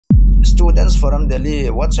students forum Delhi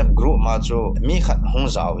WhatsApp group ma chu mi khat hung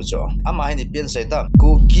zau cho ama hi ni pian sai ta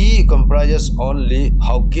Kuki comprises only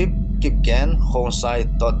how keep KIKHEN hong sai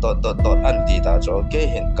dot anti ta cho ke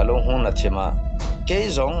hin kalung hung na thima ke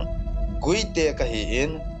zong Guite ka hi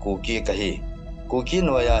in Kuki ka hi Kuki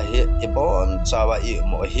noya hi ibon chawa I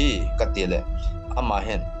mo hi katile ama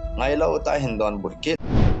hin ngai lo ta hin don burkit.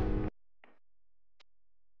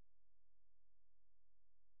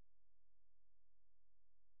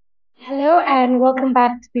 Hello and welcome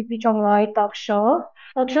back to Pipi Chongloi Talkshow.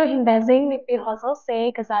 Talkshow himbazing Pipi hosel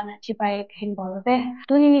say kazana chipai kahin bolove.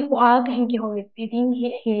 Tuni ni kuag kahin ki hoit piding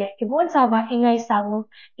hi ki bon sawa ingai sangu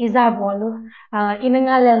iza bolu.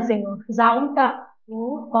 Inanga lelzingu zaumta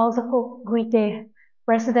u Paojakhup Guite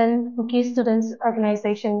President Kuki Students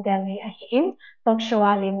Organization Delhi ahin Talkshow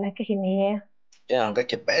alim na kahiniye. Yang ka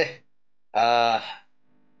kepe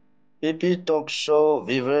PP talk show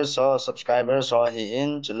viewers or subscribers or hi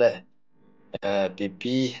in chule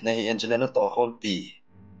PP na hi in chule no to hol pi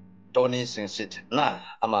Tony sing sit na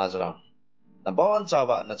amazra na bon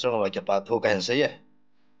chawa na chunga ke pa thu kan se ye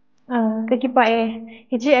Kakipae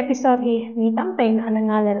hiji episode hi ni tampen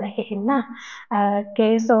anangalel hihin na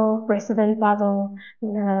KSO President Bazong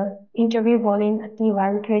interview bolin ati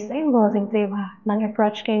war case ay bosing seva nang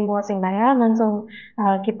approach kay bosing daya nansong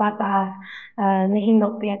kipata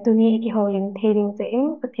nahindok pia tuni ikiholing thading sa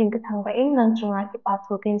ing patin katang ba ing nang chunga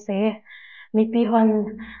kipatu kin se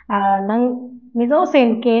Mipihon nang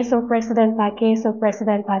mizosin KSO President pa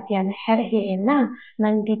tiyan herhiin na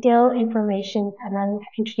ng detailed information nang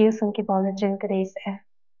introduce ang kibologen kadaysa.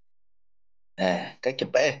 ka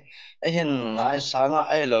kepe ahin ngai sanga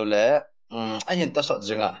ai lo le ahin ta so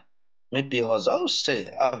jinga mi pi ho zau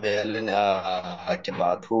se avelin ke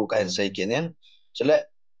pa thu kan se kinen chule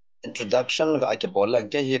introduction ga ke bola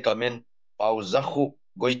ke hi kamen Paojakhup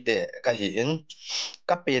Guite ka hi in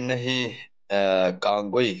kapin hi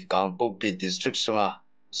Kangui Kangpu P district sunga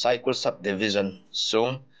cycle subdivision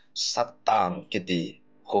sung satang kiti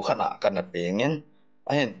khokana kana pengen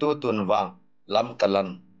ahen tu tun wang lam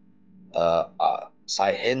kalan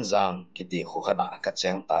sai hen zang kiti khokana ka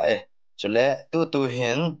cheng ta chule tu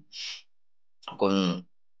hin kun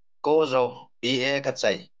ko zo PA ka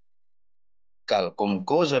chai kal kum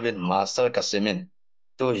ko zo bin master ka semin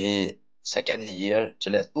tu hi second year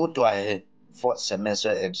chule tu ai fourth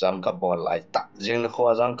semester exam ka bol lai tak jing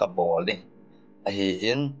kho jang ka bol ni hi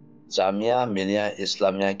in Jamia Millia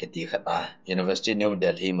Islamia kiti khata University New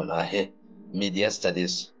Delhi mana he media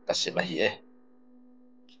studies kasima hi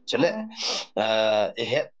chule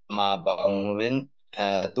he ma bang win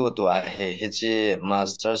tu a he chi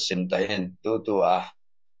master sim ta hin tu a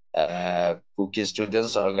Kuki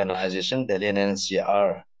Students Organization Delhi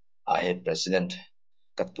NCR a he president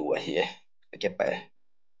katu hi ke pa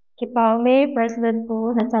Kipaw may President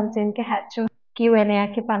po na samsin kahatcho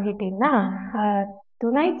Q&A kipanhitin na.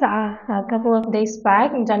 Tunay sa a couple of days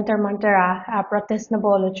back, Jantar Mantar protest na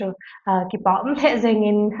bolo cho kipaw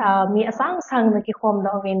zengin mi asang sang na kikom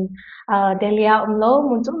lawin Delia umlo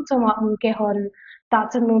munchum chuma kehon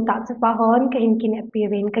tatsunung tatsupahon kahin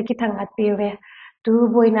kinapirin kakitang at pire tu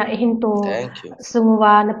boy na ihinto thank you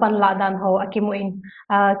sumuwa na panladan ho akimuin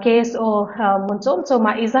KSO munchom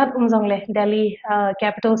choma izat umjongle Delhi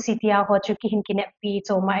capital city ho chuki hin kinapi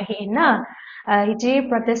choma hi na hiji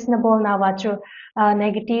protest na bol na wacho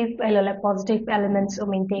negative positive elements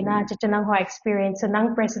maintain na chichanang ho experience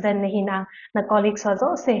nang president na hina na colleagues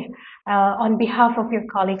ho se on behalf of your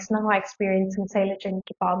colleagues nang ho experience ng selection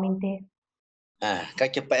kipaminte ka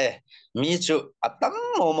ke pa mi chu atam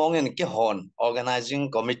momongin ke hon organizing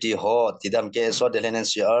committee ho tidam ke so Delhi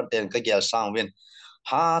NCR ten ka gyal sang win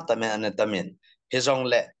ha tamen an tamen hizong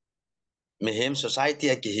le mihim society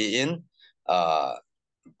ki hi in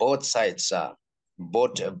both sides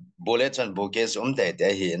both bullets and bouquets te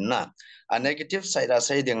hi na a negative side a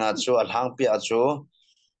say dinga chu alhang pi a chu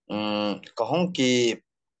kahong ki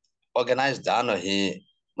organized dano hi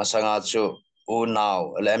masanga chu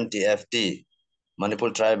unaw LMTFT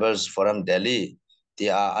Manipur Tribals Forum Delhi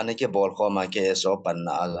tia anike bol khoma KSO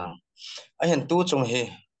panna alang ahen tu chung hi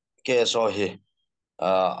KSO hi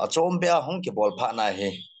achom bia hong ki bol pha na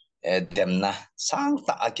hi demna sang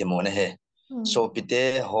ta ake mon he so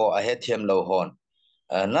pite ho a he them lo hon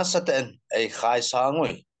na saten ai khai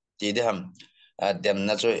sangui ti de ham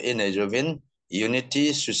demna cho in a jovin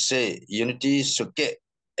unity su se unity suke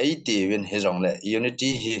 80 win he jong le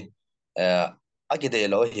unity hi agide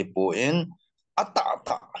lo hi pu in ata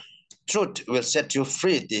truth will set you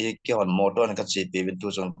free ti ke on modon ka chi pe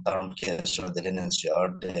tu jong tam ke so the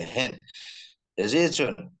NCR de hen is it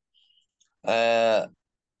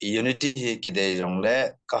unity hi kide jong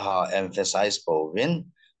le ka ha emphasize po win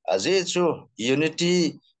aze chu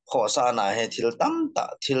unity khosa na he thil tam ta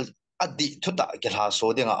thil adi thuta ke ha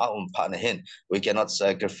so dinga a pha na hen we cannot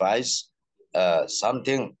sacrifice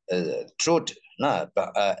something truth na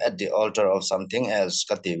at the altar of something else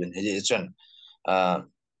kativin he chun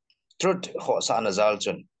truth khosa na zal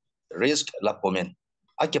chun risk la pomen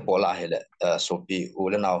ake pola hele sopi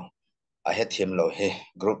ule now I had him lo he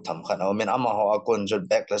group tham khan au men ama ho akon jot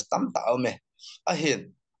backless tam ta au me a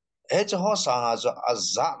hin he cho ho sanga zo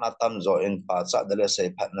azza na tam zo in pa cha dele sei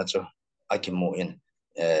phat na chu akimu in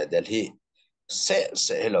delhi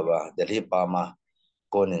se hello ba delhi pa ma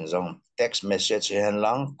kon in zong text message hen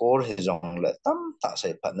lang call he zong le tam ta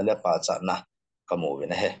sei phat na le pa cha na kamu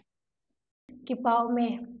win he ki pau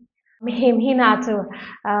me hem hi na chu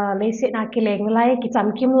le se na ki leng lai ki cham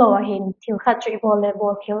kim lo hin thil kha chui bol le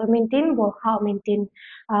bol khel min tin bol kha min tin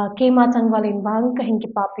ke ma chang walin bang ka hin ki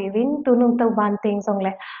pa pi win tu nung to ban teng song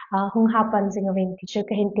le hung ha pan jing win ki chu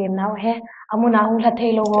ka hin tem nau he amuna hung la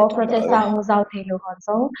thelo ho ke ta da protest we sa hung zau thelo hon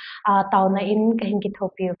song tau na in ka hin ki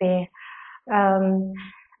thopi ve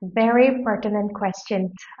very pertinent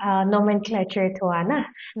question. Nomenclature to ana.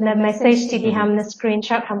 Na message ti di ham na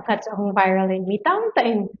screenshot ham kat hong viral in mi tam ta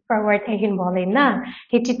in forward ay hin bolin na.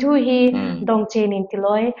 Hiti tu hi dong chen in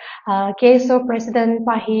tiloy. KSO President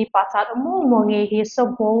pa hi pasat mo mongi he is so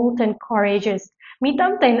bold and courageous. Mi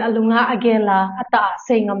tam ta in alunga agela ata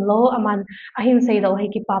singam lo aman ahin say daw hi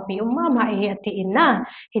ki papi umma ai ati in na.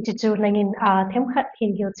 Hiti tu nangin them khat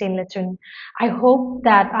hin hil chen la chun. I hope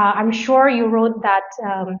that I'm sure you wrote that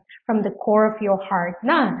from the core of your heart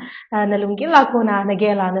na nalunggila ko na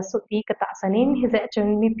nagela na suti kata sanin hise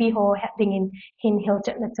chun mi pi ho heading in hin hil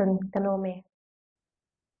chat na chun kanome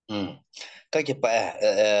cái pa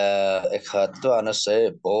khat to ana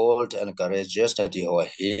say bold and courageous na di ho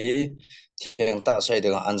hi theng ta sai de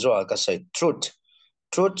anzo ka say truth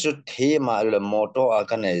chu thi ma le moto a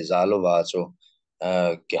ka nei za lo wa chu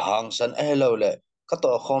ki hang san e lo le ka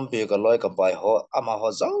to khom pi ka loi ka pai ho ama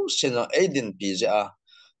ho zau sin a din pi ja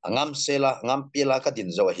ngam sela ngam pi la ka din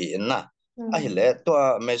zo hi na a hi le to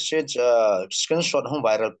message screenshot hong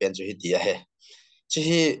viral pen chu hi ti he chi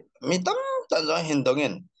hi mi tam tan zo hin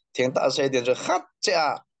dongin theng ta sai din jo khat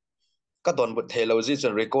cha ka don but thelo ji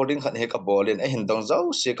chen recording khan he ka bolin a hin dong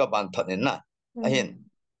zau si ka ban thon in na a hin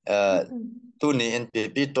tu ni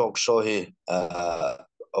npp talk show hi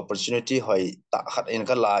opportunity hoi ta khat in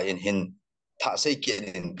ka la in hin tha sei ke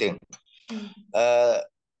in ting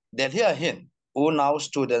delhi a hin u now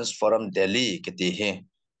students from delhi ke ti hi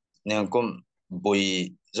nengkum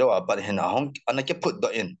bui zo apan hin a hong anake put do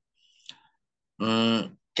in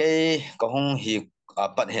ke ka hong hi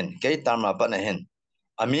apan hin ke tam apan hin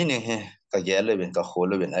amini he ka gele bin ka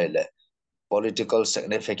kholo bin ai le political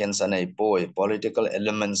significance anai poi political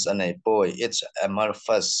elements anai poi it's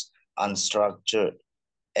amorphous unstructured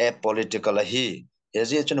apolitical hi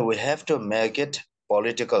hezi chun we have to make it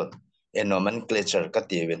political in nomenclature ka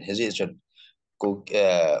tiwin hezi chun ku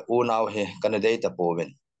u now hi candidate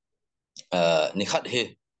apowin ni khat hi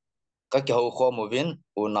ka ke ho kho movin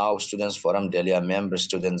u now students forum delhi member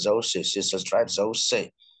students zo se sister tribes zo se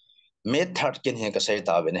me third kin he ka sai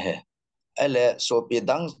ta ben he ele so pi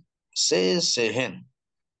dang se hen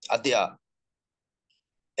adia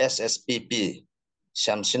SSPP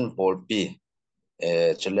Shamsin Paul P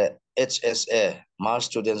chule HSA Mars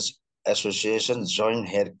Students Association Joint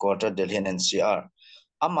Headquarter Delhi and NCR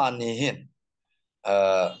amani hin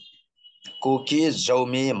Kuki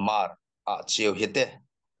Zomi Mar chiu hite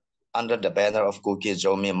under the banner of Kuki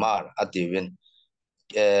Zomi Mar atiwin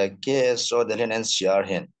KSO Delhi and NCR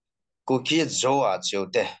hin Kuki zo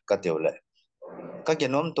chiu te katiule ka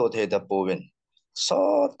genom to the da powin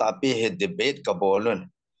so tapi he debate ka bolun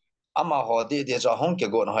ama hodi de cha hong ke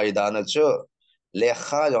gon haida na chu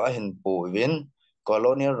lekha yo hin powin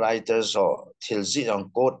colonial writers so thilji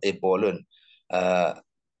ang quote e bolun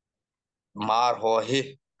mar ho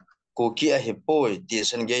hi kuki a hi poi ti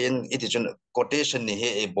san ge in iti chun quotation ni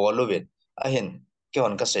he e boluwin a hin ke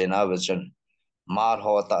hon ka se na we chun mar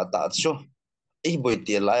ho ta chu e boi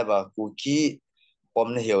ti lai ba kuki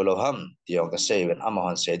pom ne hiu lo ham ti ong ka se wen ama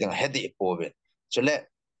hon se ding hedi powin chule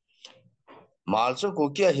mal chu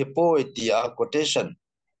kuki a hi poi ti a quotation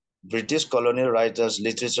British colonial writers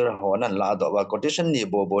literature honan la do wa quotation ni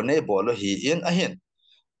bo ne bolo hi in a hin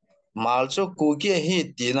mal chu kuki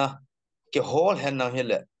hi tina ke hol hen na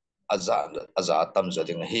hele aza tam zo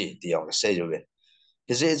ding hi ti yong se jo we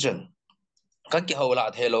hi je chun ka ki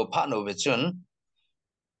hola thelo pha no we chun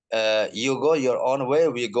you go your own way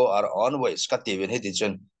we go our own ways ka ti wen hi ti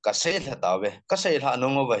chun ka se tha ta we ka se tha no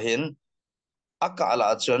ngo wa hin aka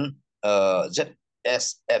ala chun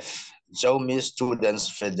ZSF Zomi Students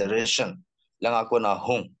Federation langa ko na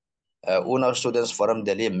hung una students forum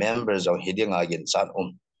Delhi members of hiding agin chan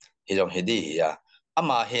hidong hidi ya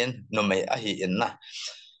ama hen no mai a hi in na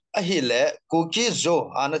a hi le Kuki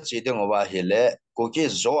zo ana chi ding wa hi le Kuki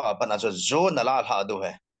zo apa na zo na la ha do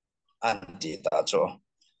he anti ta cho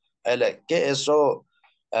ele KSO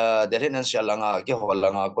Delhi NCR langa ke ho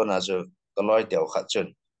langa ko na zo kaloi teo khat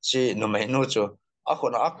chun si no mai no cho a ko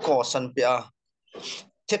na a ko san pia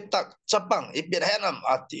tip tak chapang ibit henam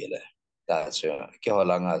ati le ta cho ke ho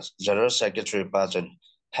langa general secretary pa chun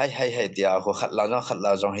hai dia ko khat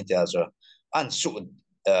la jong hi dia cho an su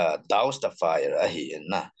douse the fire a hi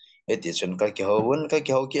na it is chun ka ke ho won ka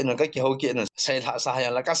ke ho ki no sai la sa ya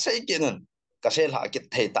la ka sai ki no ka sai la ki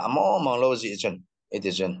thei ta mo lo ji chun it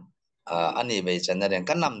is chun ani be chan na ren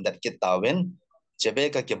ka nam dat ki tawen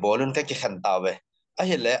chebe ka ke bolun ka ki khan tawe a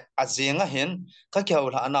hi le a zinga hin ka ke ho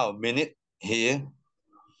la naw minute hi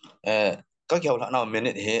các kiểu là nào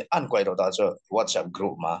minute hi ăn quay đầu ta cho WhatsApp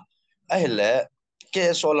group mà ai lẽ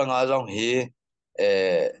cái số là ngài trong hi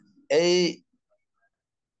ai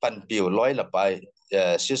pan piu loi là bài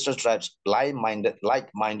sister tribes like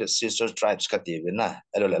minded sister tribes cái gì vậy na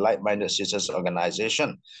rồi like minded sisters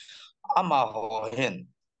organization ama ho hin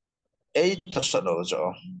ai thật sự đâu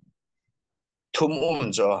cho thum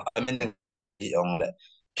cho I mean ông lẽ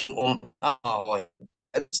thum ho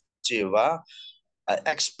chỉ và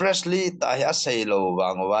expressly ta hi say lo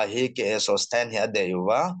wang wa hi KSO stand here de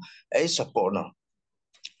wa ai support no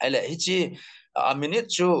ai le hi chi a minute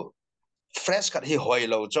chu fresh kat hi hoi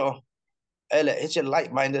lo cho ai le hi chi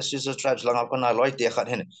like minded sister tribes langa ko na loi te khat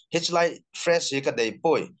hin hi chi like fresh hi ka dei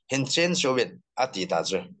poi hin chen so wit ati ta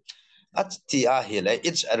chu at ti a hi le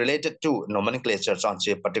it's related to nomenclature chang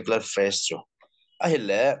chi particular phrase chu a hi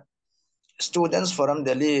le students forum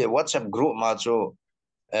Delhi WhatsApp group ma chu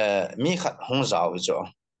mi khat hong zao cho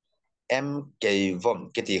MK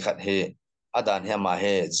vom kiti khat he adan he ma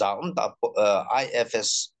he zaum ta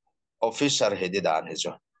IFS officer he didan he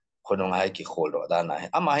cho khonong hai ki khol do da na he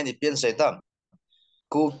ama he ni pen sai tam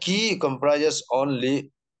Kuki comprises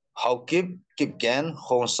only how keep can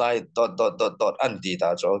hong sai dot anti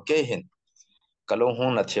ta cho ke hin kalong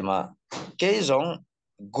hong na thema ke zong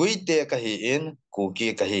guite ka hi in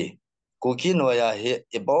Kuki ka hi Kuki no ya he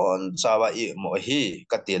ibon chawa I mo hi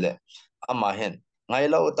katile ama hen ngai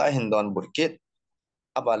lo ta hin don burkit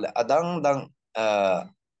abal adang dang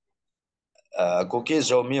Kuki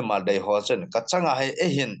Zomi mal dai ho chen ka changa hai e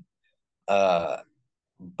hin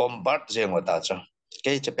bombard jeng wata cha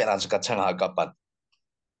ke che pe ran ka changa ka pat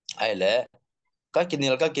ai le ka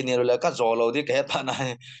kinil le ka zolo di ke pa na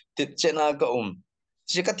tip chena ka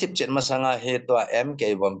chi ka tip chen ma sanga he to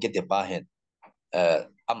MK bom ki te pa hen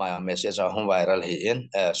ama message a hon viral hi in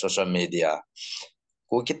social media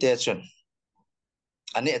ku ki te chun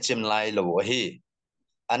ani achim lai lo hi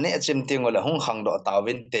ane achim ting wala hung hang do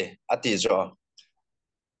tawin te ati jo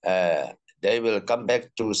they will come back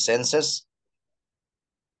to senses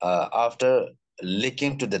after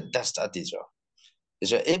licking to the dust ati jo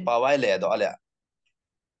so e pawai le do ale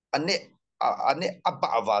ane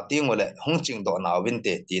aba wa ting wala hung ching do na win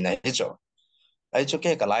te ti na hi jo ai cho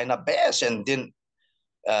ke kalai na be sen din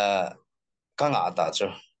ka nga ta jo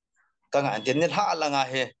ka nga din ni ha la nga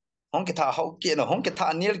he hong ki tha hau ki no hong ki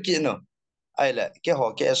tha nil ki no ai le ke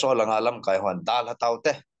ho ke so la nga lam kai hon dal ha tau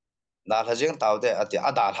te dal ha jing tau te ati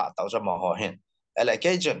adal ha tau sa mo ho hin ele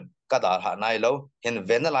ke jun ka dal ha nai lo hin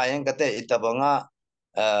ven la yang ka te itabanga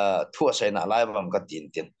thu sai na lai bam ka tin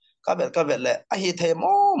ka bet le a hi the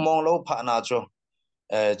mo mong lo pha na chu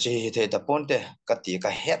chi hi the ta pon te ka ti ka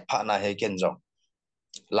het pha na he ken jong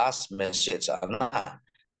last message na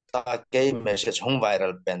ta ke message hung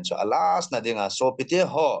viral pen cho last na dinga so pite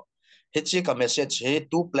ho hichi ka message he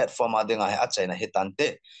two platform adinga he achaina hitante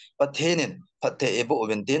pathenin pathe ebu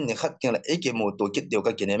oventin ni khat king la eke mu to kit deu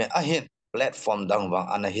ka kineme a hin platform dang wang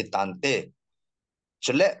ana hitante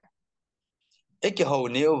chule eke ho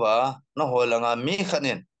niwa no holanga mi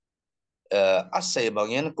khanin asai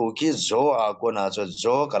bangin Kuki zo a ko na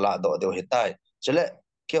zo kala do de hitai chule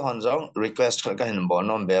ke honjong request ka hin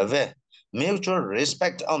bonom beve mutual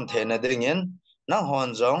respect on thena dingin na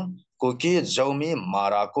honjong Kuki Zomi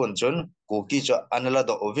mara kun chun Kuki cho anala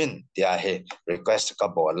do ovin tia he request ka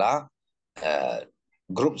bola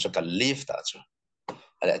group cho ka leave ta chu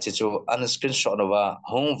ala chi chu an screenshot wa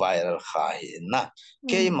hong viral kha hi na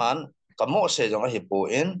ke man kamo se jong hi po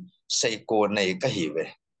in sei ko nei ka hi we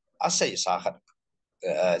a sei sa khat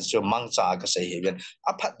chu mang cha ka sei hi ben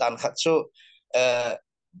a phat dan khat chu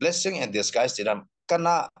blessing in disguise tiram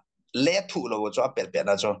kana le thu lo cho apel pe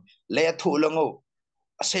na cho le thu lo ngo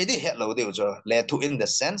sei di het lo de cho le thu in the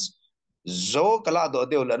sense zo kala do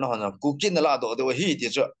de la no na Kuki na la do de hi ti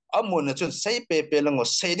cho amun na chu sei pe lang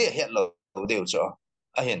sei de het lo de cho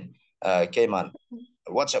a hin ke man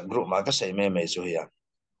WhatsApp group ma ka sei me chu ya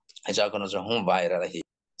ai cha kono cho hum viral hi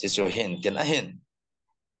chi chu hin tin a hin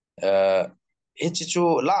hi chi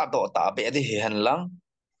chu la do ta be de hi han lang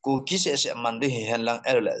Kuki se man de hi han lang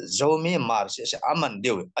er la Zomi mar se aman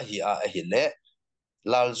de a hi le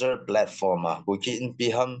larger platform Kuki in pi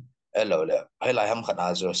ham elo le ai lai ham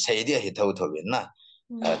khana zo sei de hi tho win na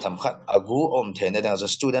tham khat agu om the ne da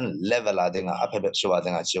student level a dinga a phebe suwa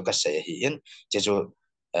dinga chu ka sei hi in che chu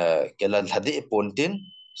kelan thadi pontin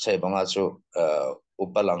sei banga chu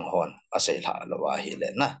upalang hon a sei la lo wa hi le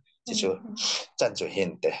na che chu chan chu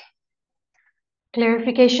hin te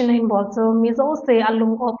clarification in also mizo se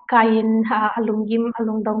alung op kain alung gim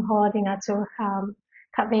alung dong ho dinga chu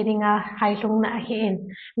khabe dinga hailung na hin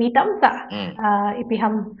mi tam ta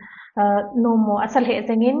ipiham no mo asal he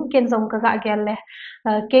zengin ken zong ka ga gel le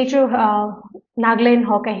ke chu Nagaland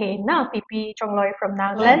ho ka he na pp chongloi from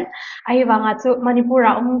Nagaland ai wanga chu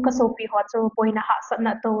Manipura ka so pi ho chu poina ha sat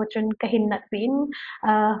na to chun ka hin na pin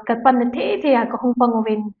ka pan na the ya ka hung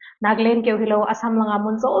pangwin Nagaland ke hilo asam langa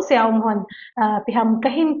mun zo se hon piham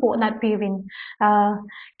kahin po nat piwin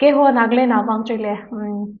ke ho Nagaland awang chile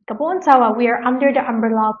kapon sawa we are under the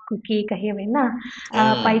umbrella of Kuki kahiwin na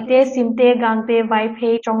paite simte gangte vai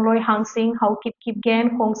phe chongloi hangsing hau kip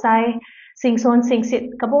gen khongsai singson singsit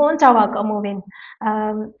kapon chawa ka movin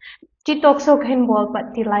chi Talkshow kahin bol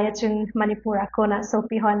pat tilaya chun Manipura kona so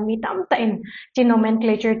pihon mi tam ta in chi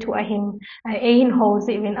nomenclature to ahin ahin ho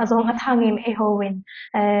zewin azong athangin e ho win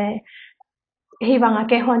hi wanga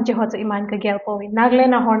ke hon chi ho chu iman ka gel po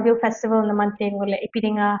Nagaland Hornbill Festival na man tengole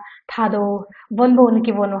ipidinga thado bonbo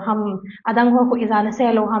ki bono ham adang ho ku izana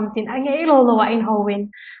selo ham tin ange lo lo wa in ho win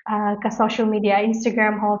ka social media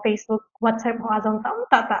Instagram ho Facebook WhatsApp ho azong tam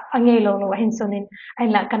ta ange lo lo wa hin sunin ai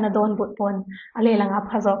la kana don but pon ale lang ap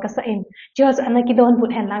hazo ka sa in jos anaki don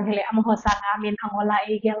but hen lang hele am ho sa ngamin angola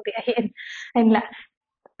e gel bi ahin en la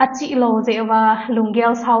achi lo zewa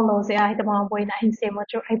lungel sao lo ze ai tama boy na hin semo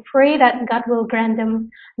I pray that God will grant them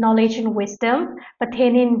knowledge and wisdom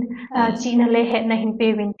pathenin chi na le het na hin pe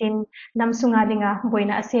wintin nam sunga dinga boy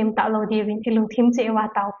na asem ta lo di win ilung thim che wa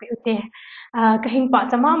taw pe ute kahin pa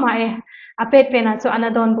chama ma e apet pe na chu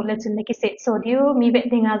anadon bule chun ne ki se so diu mi be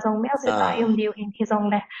dinga jong mel se ta yum diu in hi jong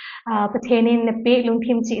le pathenin ne pe lung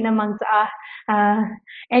thim chi na mang cha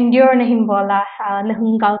endure na hin bola na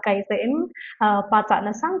hungal kai se in pa cha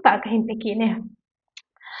na sang ta ka hin pe ki ne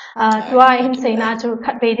tua hin sei na chu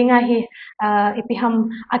khat be dinga hi ipiham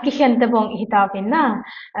akikhen te bong hi ta vin na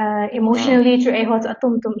emotionally chu e ho cha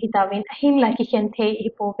tum hi ta vin hin la ki khen the hi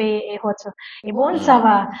po be e ho chu i bon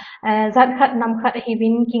sawa zat khat nam khat hi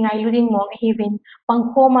vin ki ngai luding mong hi vin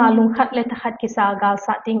pangkho ma lung khat le ta khat ki sa gal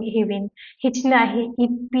sa ting hi vin hichna hi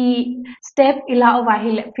ipi step ila wa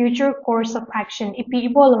hi le future course of action ipi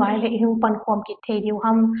bol wa le hung pan khom ki the diu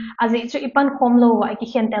ham azi chu ipan khom lo wa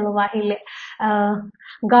ki khen tel wa hi le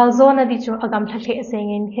galzona di chu agam thle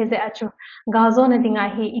sengin heze achu galzona dinga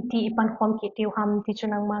hi iti ipan khom ki tiu ham ti chu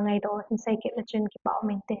nang mangai do insai ke lachun ki pa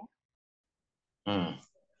mente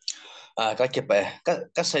ka ke pa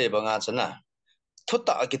ka sai ba nga chana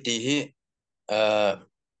thuta ki ti hi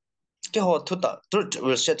ke ho thuta truth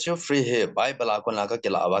will set you free he bible a kona ka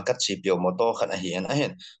kila wa ka chi pyo mo to khana hi an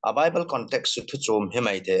ahen a bible context thu chom he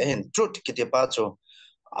mai the ahen truth ki ti pa chu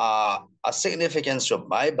a significance of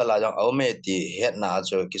bible a jang aume ti het na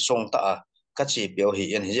chu ki song ta ka chi pyo hi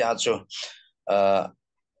en hi ja chu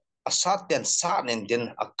a sat ten sa nen tin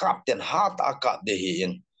a kap ten ha ta ka de hi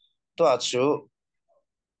in to a chu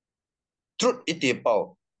truth iti pau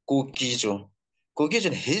Kuki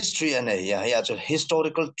chu history and ya chu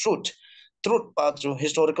historical truth pa chu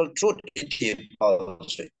historical truth iti pau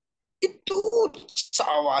chu itu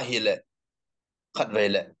sawa hi le khat ve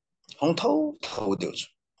le hong thau diu chu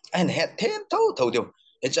an het thêm thau diu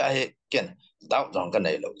e cha he ken dau jong ka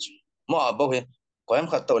nei lo chu mo bo he koem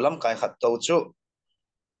khat to lam kai khat to chu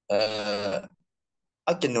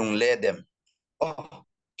a kinung le dem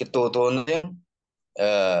ki to ne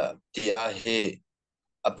ti a he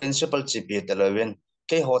a principal gp telawin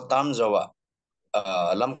ke ho tam zawa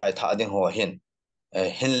lam kai tha ding ho hin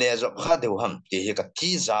le zo kha deu ham ti hi ka ti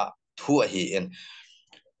za thu a hi in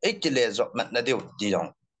ekile zo mat na deu ti yong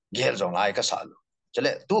gel zo ngai ka sa lo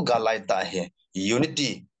chale tu ga lai ta he unity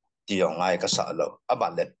ti yong ngai ka sa lo aba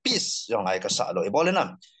le peace yong ngai ka sa lo e bolenam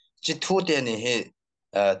chi thu te ni he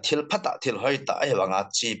thil phata thil hoi ta ai wanga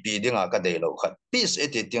gp dinga ka dei lo khat peace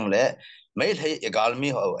editing le mai thei egal mi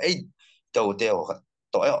ho ei to te ho khat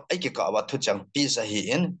to ai ki ka wa thu chang peace hi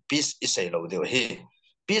in peace is a lo de hi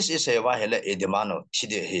peace is a wa hele e demano thi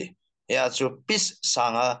de hi ya chu peace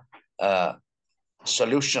sanga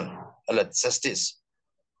solution ala justice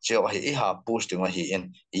chiu hi ha push ding hi in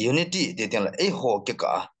unity de ting la ho ke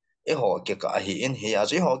ka hi in hi a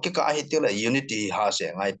ho ke ka hi te la unity ha se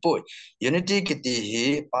ngai pu unity ki ti hi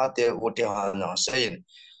pa te u te ha no sein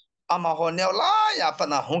ama ho ne la ya pa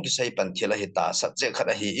na hong ki sei pan thila hi ta sa je kha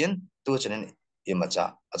hi in tu chen i ma cha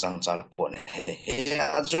achang chal pon he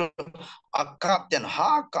a chu akap ten ha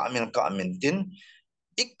ka min tin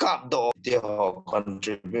ikap do de ho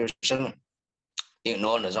contribution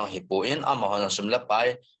ignore na jong hi po in ama ho na sum la pai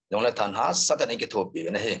dong la than ha sa ta ni ke tho pi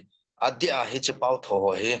na he adia hi che pau tho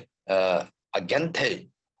ho he again the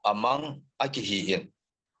among aki hi in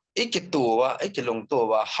ikitua ikilung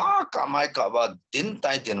tuwa ha ka mai ka ba din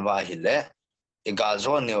tai din wa hi le iga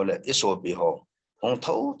zo ne le iso bi ho hong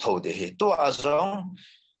thâu de hi tu a zong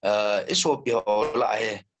iso bi ho la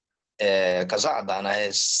he kaza da na he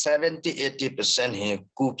 70-80% hi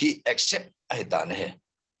Kuki accept ai da na he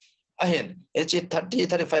ahin echi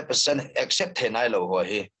 30-35% accept he nai lo ho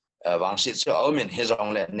hi wang si chu au min he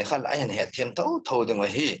zong le ni khal ahin he them thâu de ngo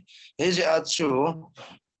hi he je a chu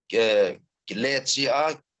ke le chi a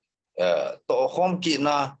to khom ki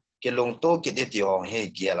na ke long to ki ti hong he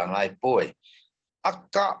ki la ngai poi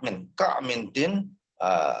akka min tin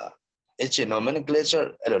echi nomenclature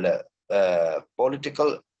ele political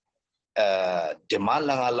demand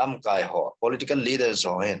la lam kai ho political leaders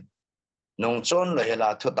ho hen nong chon lo hela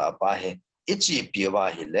thu ta pa he ichi pi wa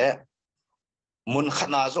hi le mun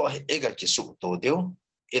khana zo he ega ki su to deu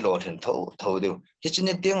ilo then tho deu hi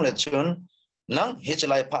chini ting le chun nang hi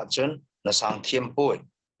chlai pha chun na sang thiam poi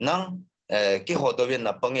nang ki ho do vin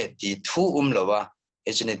na pange ti thu lo wa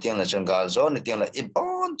hi chini ting la chun ga zo ni ting la I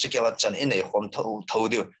bon chi ke wa chan in ei hom tho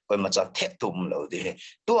deu koi ma cha the tum lo de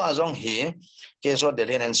tu a zong hi KSO de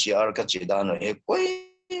NCR ka chi da no he koi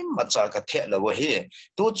ma cha ka the lo wa hi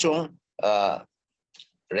tu chung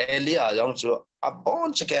rally a zong chu a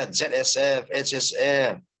bon chi ke ZSF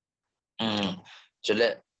HSA chule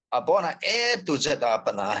a bon a to z a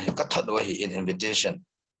pa na ka thot wa hi in invitation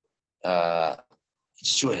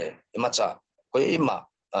chu he ma cha koi ma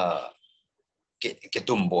ke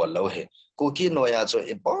tum bol lo he Kuki no ya cho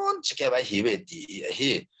I bon chi ke ba hi we ti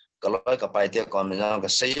hi ka lo ka pai te kon na ka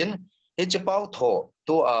sein he che pau tho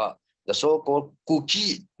tu a the so called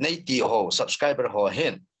Kuki nei ti ho subscriber ho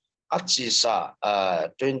hen achi sa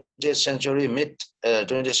 20th century mid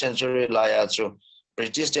 20th century la ya cho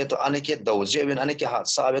British te to anike do je wen anike ha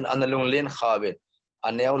sa wen analung len kha wen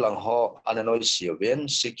aneu lang ho ananoi si wen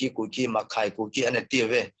siki Kuki makhai Kuki ane ti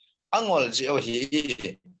we angol je o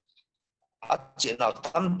hi achi nào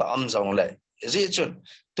tam tam dòng lại dễ chun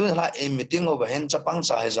tu là em meeting over hen chapang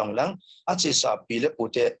sa hai dòng lang achi sa pile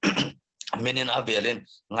pute menin avelin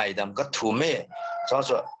ngai dam ka thu me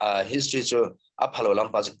so history chu aphalo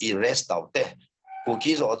lam pas erase tau te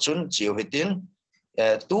Kuki zo chun chiu hitin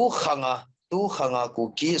tu khanga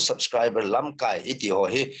Kuki subscriber lam kai iti ho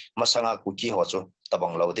hi masanga Kuki ho chu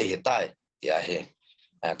tabang lo de hitai ya he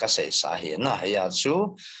ka sei sa hi na ya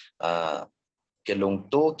chu cái lung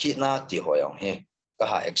to ki na ti hoyong he ka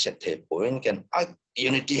ha accept he point ken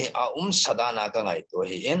unity a sadana ka ngai to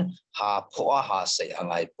he in ha pho ha sei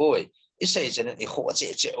angai poi I sei chen I ho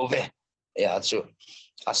che ove ya chu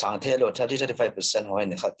a sang the lo 30-35% hoi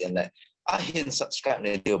ne khat ten lai a hin subscribe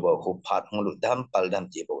ne dio bo khu phat hong lu dam pal dam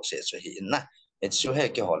ti bo se so hi na it chu he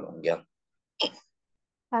ke holong gyang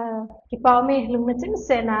Ki pao mi lung na chin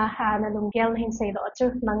se na na lung gel hin say do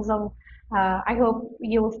chu nang zong I hope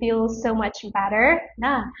you will feel so much better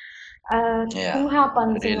na kung ha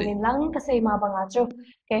pan jing really lin lang ka say ma banga chu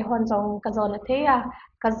ke hon zong ka zo na the ya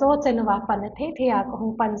ka zo chen wa pan na the ya ko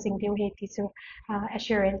hong pan jing tiu he ti chu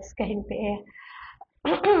assurance ka hin pe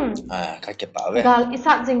ka ke pa we gal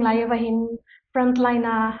isa jing lai wa hin frontline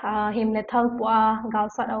na him le thal pu gal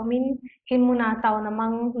sa au min him muna taw na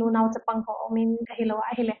mang lu naw chapang ho min ka hilo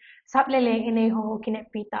a hile sap le le ine ho kine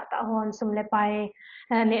pita ta hon sum le pai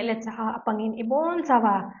ne le cha apangin ibon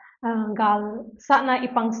chawa gal sa na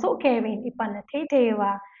ipang so ke wen ipan na the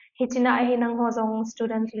wa hichina a hinang ho zong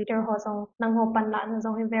student leader ho zong nang ho pan la na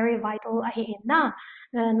zong very vital a hi na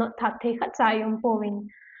not that the khat cha yum po win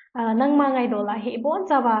nang ma ngai do la hi bon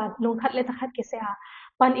chawa lung khat le khat ke se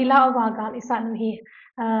pan ila wa gal isa nu hi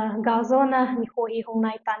gal zona ni ho hi hong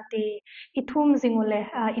nai tan te ithum zingule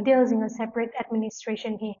ideal zinga separate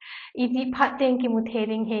administration hi idi phateng ki mu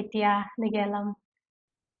thering he tia negelam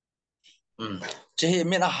che hi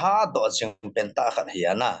mina ha do jing pen ta khat hi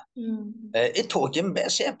ana I thu kim be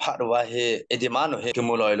se phat wa he edimano he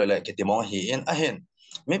kimuloi lo le kitimong hi in ahen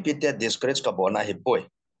me pite discourage ka bona hi poi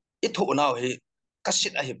I thu now hi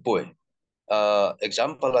kasit a hi poi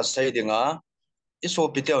example la say dinga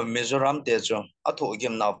iso piteo Mizoram te chu athu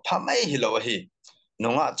gem naw phamai hilo hi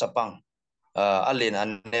nunga chapang alin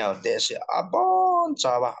aneo te se abon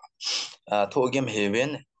chawa thu gem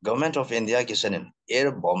heaven government of India kisanin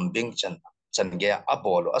air bombing chan ge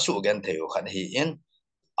abolo asu gen theo khan hi in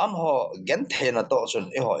am ho gen thena to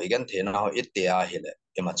chun e ho gen thena ho itia hile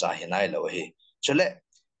ema cha hinai lo hi chule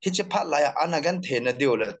hi che phat la ya anagan thena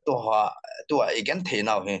diule to ha to gen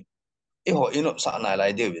thena ho e ho ino sa na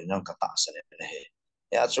lai de win nang ka ta sa ne he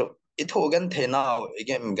ya chu I thu gan the na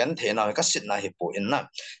again gan the na ka sit na hi po in na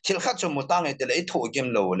thil khat chu mutang e te le I thu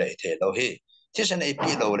gem lo le the lo hi thisan e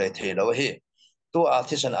pi lo le the lo hi tu a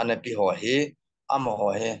thisan an pi ho hi am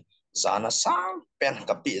ho he zana sang pen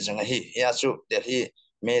ka pi jang hi ya chu de hi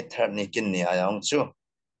me thar ni kin ni ayang chu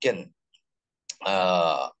ken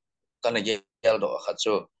kan ge gel do khat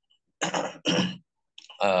chu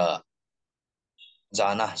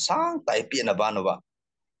zana sang tai pi na ba no ba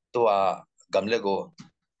tu a gamle go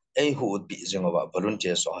ai hu pi jingoba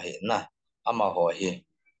volunteer so he na ama ho hi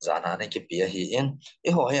zana ne ki pi hi in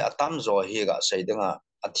e ho he atam zo hi ga saidenga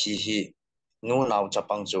athi hi nu naw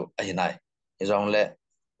chapang chu a hi nai jong le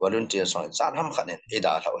volunteer so chan ham khanen e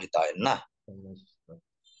da thaw hi tai na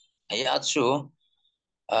ya chu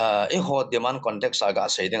e ho demand context aga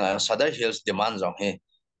saidenga Sadar Hills demand jong he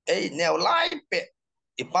ei neo lai pe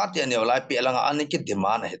ipati neo lai pe langa ani ki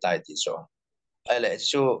demand he tai ti so ai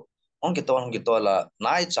chu ông cái to là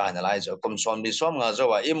nãy trái là lại cho công xóm đi xóm ngã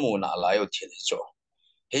rồi imu na lại ở thiên cho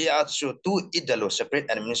he at chu tu idalo separate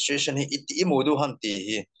administration he it imu du ham ti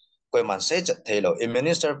hi koi man sai chat thelo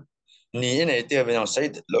minister ni nei te bên sai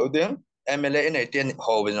lo de MLA nei ten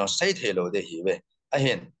ho bên sai thelo de hi ve a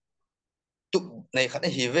hen tu nei khat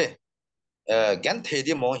hi ve gan the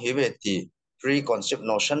di mo hi ve ti preconceived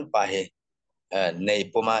notion pa he nei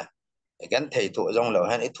poma gan thei thu jong lo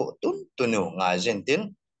han I thu tun tunu ngai jin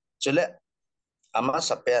tin chule ama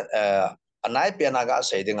sape anai penaga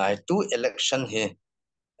saying I two election he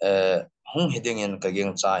hung hiding in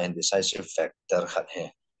kaging cha indecisive factor khat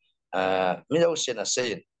he mido sina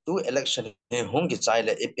say two election he hung ki chai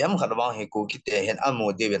le ipm khalwang he Kuki te hen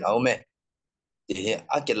amu devin aume he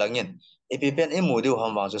akilangin ipipen imu du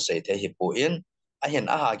hamwang so say the hi po in a hen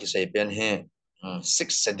a ha ki say pen he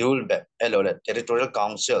six schedule be elole territorial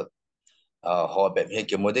council ho be he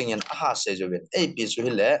ki moding in a ha se jo ben ap su hi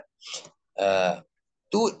le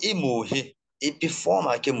tu imu hi ipi form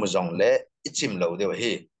a ke muzong le ichim lo de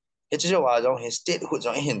hi he chu wa jong he state hu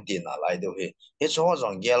jong hin tin na lai de hi he chu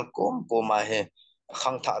jong gel kom ko ma he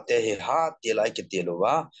khang tha te hi ha ti lai ki ti lo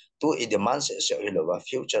wa tu I demand se hi lo wa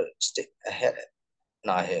future state ahead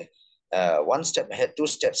na he one step ahead two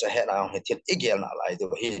steps ahead na he ti igel na lai de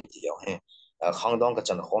hi ti yong he khang dong ka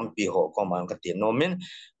chan khom pi ho ko man ka ti no min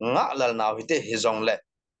nga lal na hi te hi jong le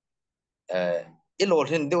ilol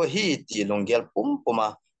hin do hi ti longgel pum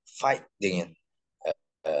puma fight dingin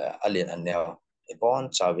alien anel ibon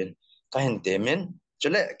chawin ka hin temin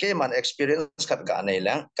chule ke man experience khat ga nei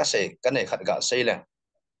lang ka sei ka nei khat ga sei lang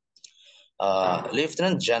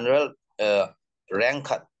lieutenant general rank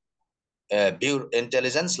khat bureau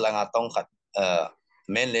intelligence langa tong khat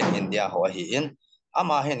mainland India ho hi in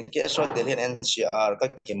ama hin KSO delhin NCR ka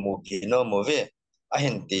kimu ki no movie a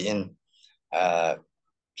hin ti in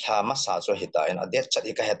thama sa cho hita in adet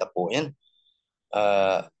chati ka heta po in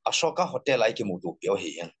Ashoka hotel ai ki mutu pio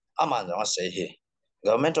hi in aman jang sei hi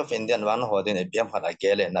government of Indian wan ho din epiam khana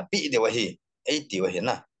kele na pi de wa hi 80 wa hi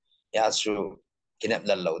na ya chu kinep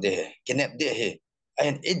lal lo de he kinep de he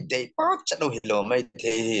ain 8 day pa chalo hi lo mai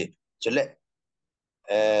the hi chule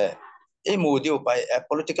emu dio pai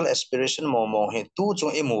political aspiration mo mo he tu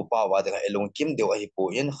chung emu pa wa de elong kim de wa hi po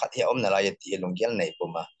in khat hi om na la ye ti elong gel nei po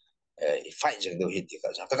ma fight jeng do hi ti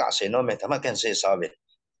ka se no me thama kan se sa be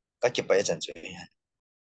ka ki pa chan chu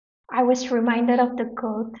I was reminded of the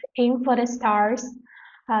quote, aim for the stars.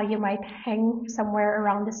 You might hang somewhere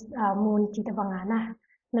around the moon tita bangana.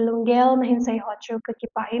 Nalunggel na hinsay hocho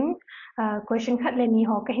kakipain. Question kat leni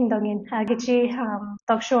ho kahindongin. Gichi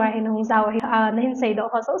talkshow ay nung zawa na hinsay do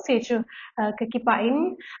hoso sechu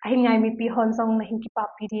kakipain. Ahin ngay mi pihon song na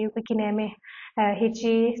hinkipapi di kakineme.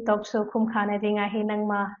 Hichi talkshow kumkana di nga hinang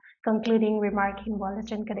ma concluding remark in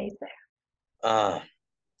Wallachan kadayse.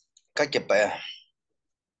 Ka ki pa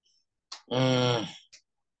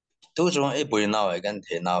tu chung e bui naw gan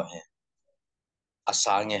the naw he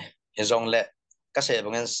asang he jong le ka se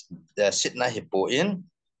bangen sit na hi po in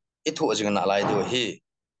I thu jing na lai do hi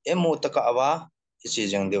emu ta ka awa chi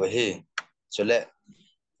jing de hi chule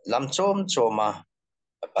lam chom choma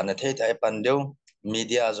pan the thai pan deu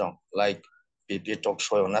media jong like pp talk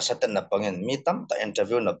show na satan na pangen mi tam ta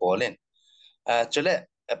interview na bolin chule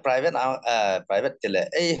private private tele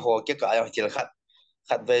ei ho ke ka ayo kil khat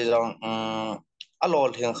khát về rằng alo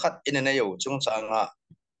hiện khát in này yêu chúng ta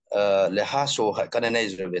le ha số hay cái này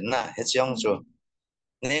rồi bên na hết xong rồi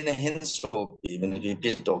nên hiện số bị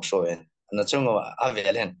bị talk show en nó chung là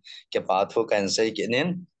về lên cái bảo thu cái xây cái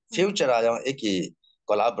nên future là yang cái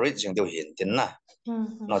collaborate chúng tôi hiện tin na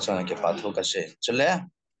nó chung là cái bảo thu cái xây cho nên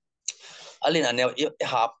alin anh em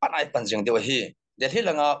ha pan ai pan chúng tôi hi để hi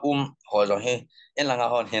là ngà hồi rồi hi en là ngà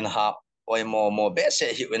hòn hiện ha oi mo be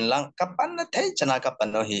se hi in lang kapan na thei chana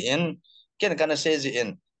kapan no hi in ken kana se ji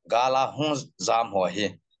in gala hung zam ho hi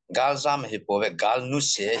gal zam hi po ve gal nu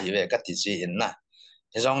se hi ve ka ti ji in na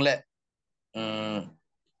he jong le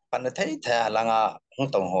pan na thei tha la nga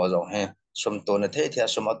hung tong ho jong he sum to na thei thia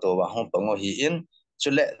sum to wa hung pang hi in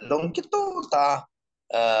chule long ki to ta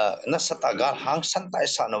na sata gal hang san tai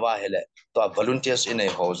sa na wa hele to volunteers in a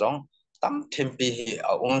ho jong tam thimpi hi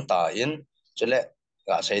a ta in chule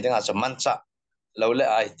ga sei ding a chaman cha lo le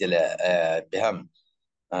ai ti le beham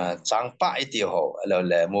chang pa ai ti ho lo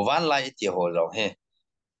le muwan lai ti ho lo he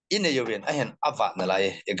in a yovin a hen avat na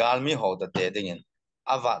lai egal mi ho da te ding in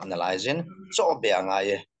avat na lai jin cho be anga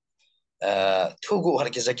ye thu gu har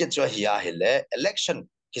ki zakit cho hiya hele election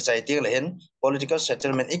ki chai ting le hen political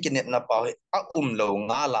settlement ikinep na pa a lo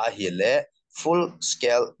nga la hi le full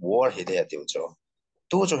scale war hi de ti cho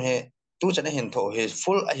tu he tu chane hin tho he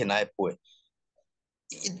full a hinai pui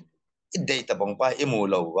data bong pa imu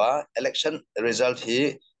lo wa election result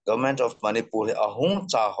hi government of Manipur a hung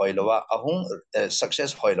cha hoi lo wa a hung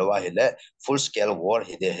success hoi lo wa hi le full scale war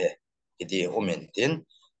hi de he iti umin tin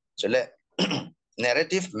chole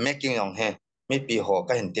narrative making yong he mi pi ho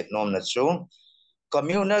ka hin tip nom na chu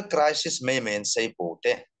communal crisis may men say po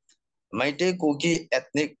te mai te Kuki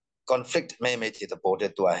ethnic conflict may ti ta po te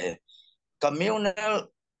tu a he communal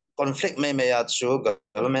conflict may chu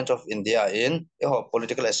government of India in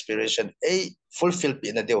political aspiration a fulfill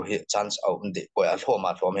pi na deu hi chance out de ko a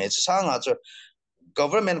hloma hlome sa nga chu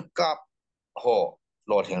government kap ho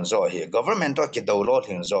lo thing zo hi government to ki do lo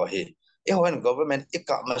thing zo hi when government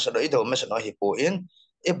ikka ma sa do I do ma sa no hi po in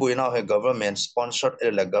buina he government sponsored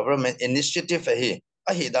la government initiative hi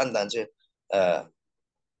a hi dan che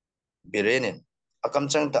birenin akam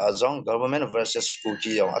chang ta azong government versus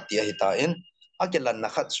Kuki yong atia hi ta in akilan na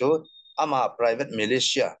khat chu ama private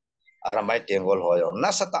militia aramai tengol hoyo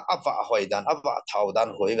nasata ava hoidan ava thaudan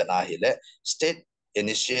hoiga na hile state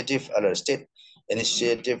initiative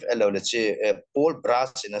allo le chi poll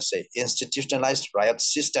brass in a say institutionalized riot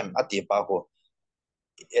system ati pa ho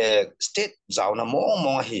state zauna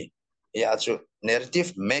mo hi ya chu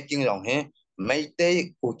narrative making long he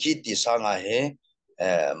maitei Kuki ti sanga he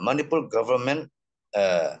Manipur government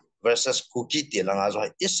versus Kuki ti langa zo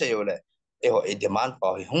isayole eho a demand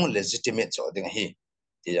pa hung legitimate so ding hi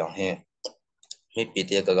ti yang he mi pi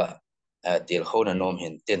te ka til khona nom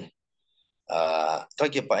hin tin ka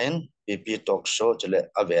ki pa in pp talk show chele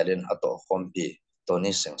avelin ato khompi toni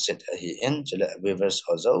sengset hi in chele weavers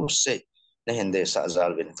hozo se na hende sa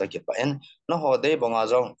zalvin ka ki pa in no ho de bonga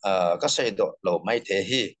jong ka sei do lo mai the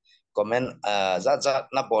hi comment za za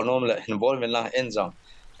na bonom le involvement la en jong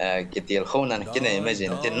ki til khona ki ne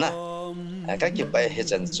imagine tin na các cái bài hết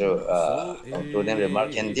chân cho concluding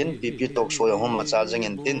remark endin pp talk show hom ma charging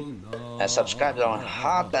endin subscribe dong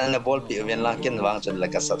ha tan na bol pi ven la kin wang chun la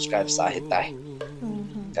ka subscribe sa hi tai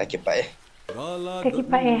các cái bài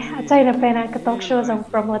achai na pena ka talk show jong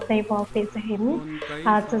promote nei bol pe se hin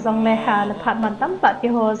chu jong le ha la phat man tam pa ti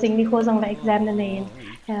ho sing ni ho jong la exam na nei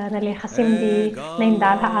na le khasim di nei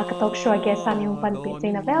dal ha ka talk show ge san yung pan pe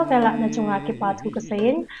che na bel bela na chunga ki pa thu ka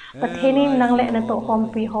sein patheni nang le na to hom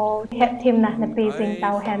pi ho het thim na pe sing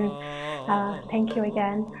tau hen thank you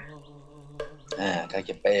again các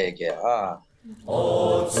cái bài kia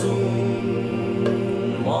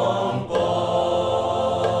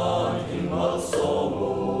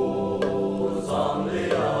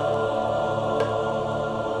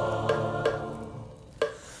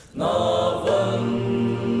na vân